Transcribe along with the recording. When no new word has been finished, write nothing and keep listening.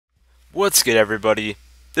What's good, everybody?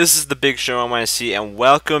 This is the Big Show on YC, and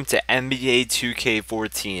welcome to NBA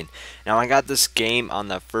 2K14. Now, I got this game on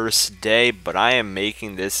the first day, but I am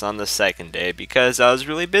making this on the second day because I was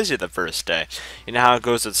really busy the first day. You know how it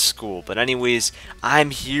goes at school. But anyways, I'm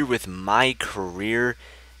here with MyCareer.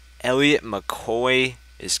 Elliot McCoy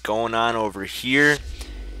is going on over here.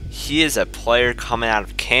 He is a player coming out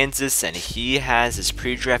of Kansas, and he has his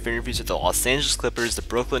pre-draft interviews with the Los Angeles Clippers, the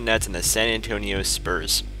Brooklyn Nets, and the San Antonio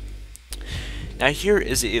Spurs. Now here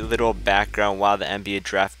is a little background while the NBA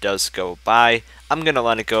draft does go by. I'm going to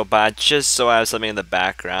let it go by just so I have something in the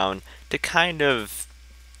background to kind of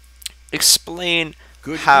explain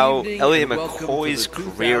how Elliot McCoy's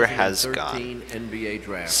career has gone.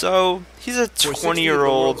 So he's a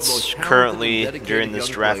 20-year-old currently during this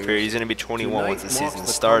draft period. He's going to be 21 once the season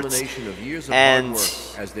starts. And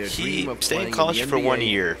he stayed in college for 1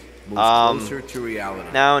 year.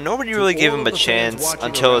 Now, nobody really gave him a chance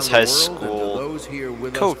until his high school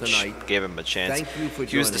coach gave him a chance.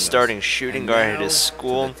 He was the starting shooting guard at his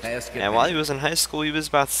school, and while he was in high school, he was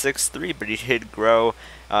about 6'3", but he did grow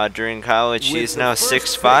during college. He is now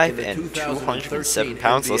 6'5" and 207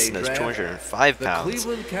 pounds, less than his 205 pounds.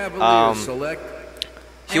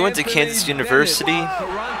 He went to Kansas University,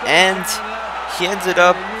 and he ended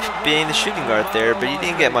up being the shooting guard there, but he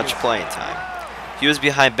didn't get much playing time. He was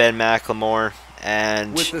behind Ben McLemore,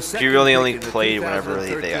 and he really only played whenever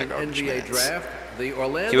they got garbage minutes.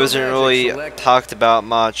 He wasn't really talked about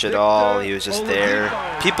much at all. He was just there.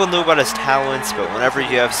 People knew about his talents, but whenever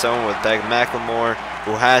you have someone with Ben McLemore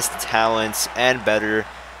who has the talents and better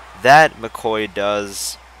that McCoy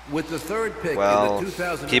does, well,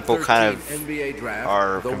 people kind of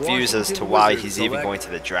are confused as to why he's even going to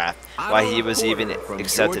the draft, why he was even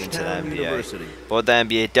accepted into the NBA. But what the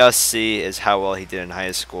NBA does see is how well he did in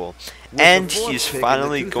high school, and he's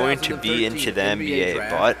finally going to be into the NBA.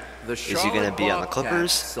 But is he going to be on the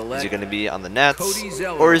Clippers? Is he going to be on the Nets?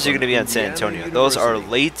 Or is he going to be on San Antonio? Those are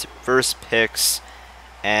late first picks,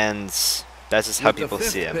 and that's just how people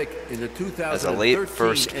see him, as a late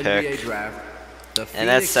first pick. And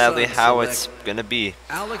that's sadly how it's going to be.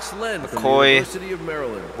 McCoy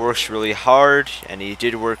works really hard, and he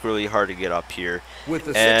did work really hard to get up here.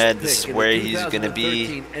 And this is where he's going to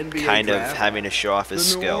be kind of having to show off his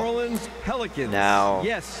skill. Now,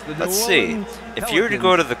 let's see. If you were to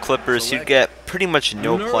go to the Clippers, you'd get pretty much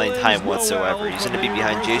no playing time whatsoever. He's going to be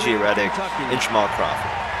behind J.J. Redick and Jamal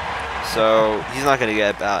Crawford. So he's not going to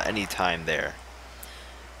get about any time there.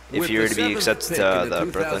 If you were to be accepted to the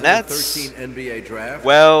Brooklyn Nets,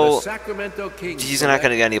 well, he's not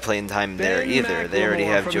going to get any playing time there either. They already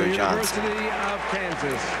have Joe Johnson.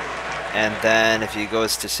 And then if he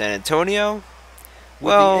goes to San Antonio,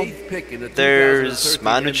 well, there's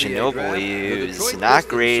Manu Ginobili, who's not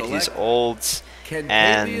great, he's old.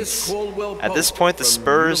 And at this point, the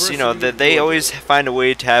Spurs, you know, they always find a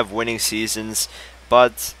way to have winning seasons,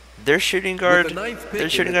 but their shooting guards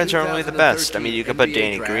aren't really the best. I mean, you could put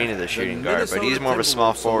Danny Green in the shooting guard, but he's more of a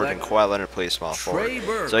small forward, and Kawhi Leonard plays small forward.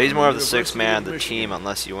 So he's more of the sixth man on the team,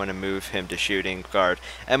 unless you want to move him to shooting guard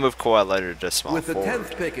and move Kawhi Leonard to small forward,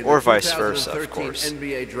 or vice versa, of course.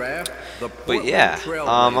 But yeah,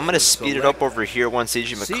 I'm going to speed it up over here once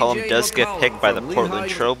CJ McCollum does get picked by the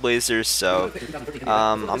Portland Trail Blazers. So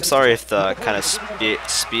I'm sorry if the kind of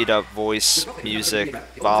speed up voice, music,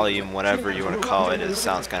 volume, whatever you want to call it,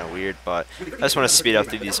 sounds kind of weird, but I just want to speed up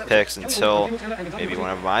through these picks until maybe one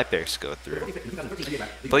of my picks go through.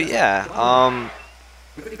 But yeah,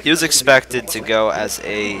 he was expected to go as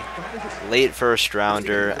a late first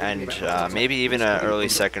rounder and maybe even an early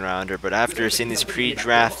second rounder, but after seeing these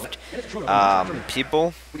pre-draft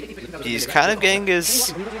people, he's kind of getting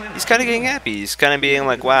happy. He's kind of being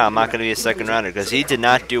like, wow, I'm not going to be a second rounder, because he did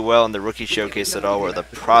not do well in the rookie showcase at all, where the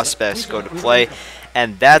prospects go to play.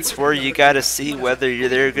 And that's where you got to see whether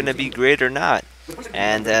they're going to be great or not.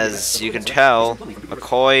 And as you can tell,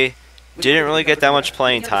 McCoy didn't really get that much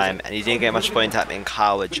playing time, and he didn't get much playing time in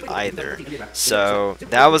college either. So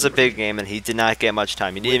that was a big game, and he did not get much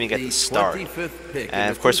time. He didn't even get the start. And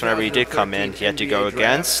of course, whenever he did come in, he had to go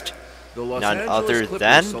against none other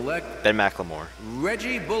than Ben McLemore.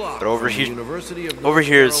 But over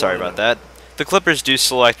here, sorry about that, the Clippers do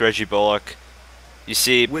select Reggie Bullock. You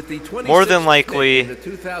see, more than likely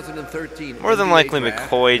McCoy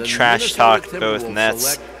trash-talked both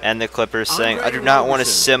Nets and the Clippers, saying, I do not want to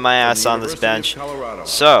sit my ass on this bench.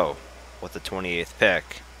 So, with the 28th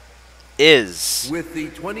pick, is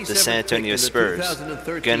the San Antonio Spurs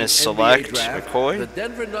going to select McCoy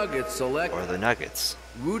or the Nuggets?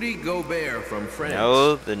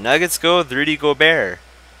 No, the Nuggets go with Rudy Gobert.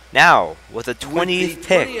 Now, with the 20th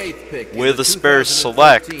pick, will the Spurs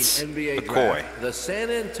select McCoy? The San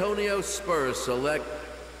Antonio Spurs select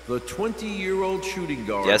the 20-year-old shooting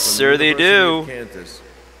guard. Yes, sir, they do. Kansas.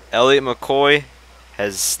 Elliot McCoy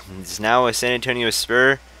is now a San Antonio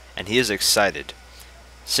Spur, and he is excited.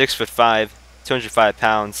 6'5", 205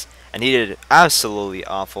 pounds, and he did absolutely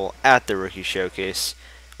awful at the rookie showcase,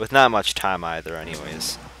 with not much time either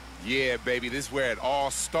anyways. Yeah, baby, this is where it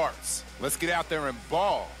all starts. Let's get out there and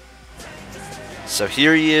ball. So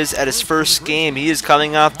here he is at his first game. He is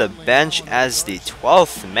coming off the bench as the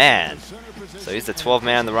 12th man. So he's the 12th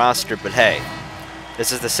man on the roster, but hey,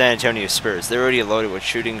 this is the San Antonio Spurs. They're already loaded with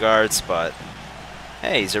shooting guards, but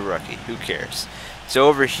hey, he's a rookie. Who cares? So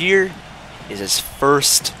over here is his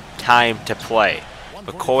first time to play.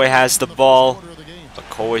 McCoy has the ball.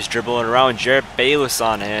 McCoy's dribbling around. Jared Bayless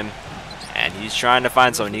on him. And he's trying to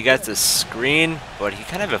find someone. He gets a screen, but he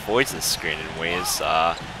kind of avoids the screen in ways.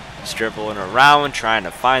 He's dribbling around, trying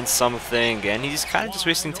to find something, and he's kind of just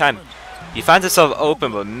wasting time. He finds himself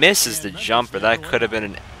open, but misses the jumper. That could have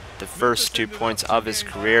been the first 2 points of his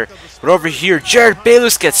career. But over here, Jared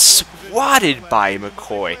Bayless gets swatted by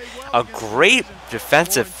McCoy. A great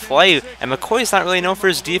defensive play, and McCoy is not really known for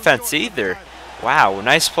his defense either. Wow,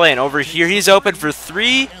 nice play. And over here, he's open for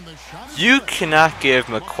three. You cannot give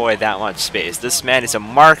McCoy that much space. This man is a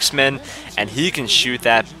marksman, and he can shoot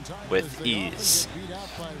that with ease.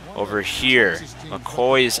 Over here,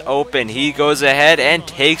 McCoy is open. He goes ahead and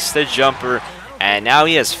takes the jumper, and now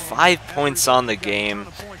he has 5 points on the game.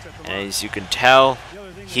 And as you can tell,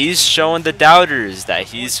 he's showing the doubters that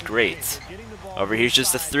he's great. Over here's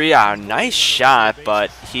just a three. Nice shot,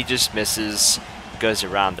 but he just misses. Goes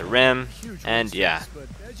around the rim, and yeah.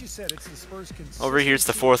 Over here's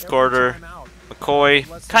the fourth quarter.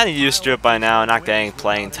 McCoy, kind of used to it by now, not getting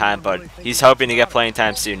playing time, but he's hoping to get playing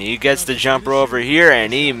time soon. He gets the jumper over here,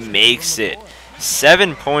 and he makes it.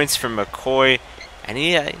 7 points from McCoy, and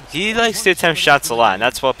he likes to attempt shots a lot, and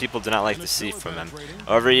that's what people do not like to see from him.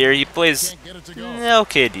 Over here, he plays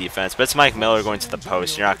okay defense, but it's Mike Miller going to the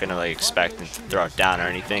post. You're not going to expect him to throw it down or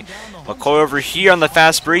anything. McCoy over here on the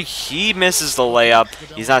fast break, he misses the layup.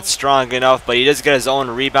 He's not strong enough, but he does get his own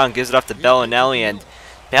rebound, gives it off to Bellinelli, and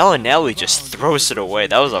Bellinelli just throws it away.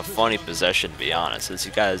 That was a funny possession, to be honest, as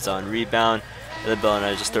he got his own rebound, and then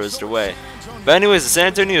Bellinelli just throws it away. But anyways, the San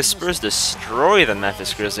Antonio Spurs destroy the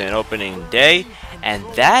Memphis Grizzlies on opening day, and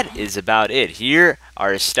that is about it. Here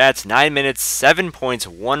are his stats: 9 minutes, 7 points,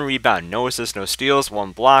 1 rebound, no assists, no steals,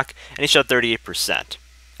 1 block, and he shot 38%.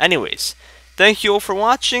 Anyways, thank you all for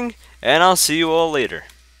watching, and I'll see you all later.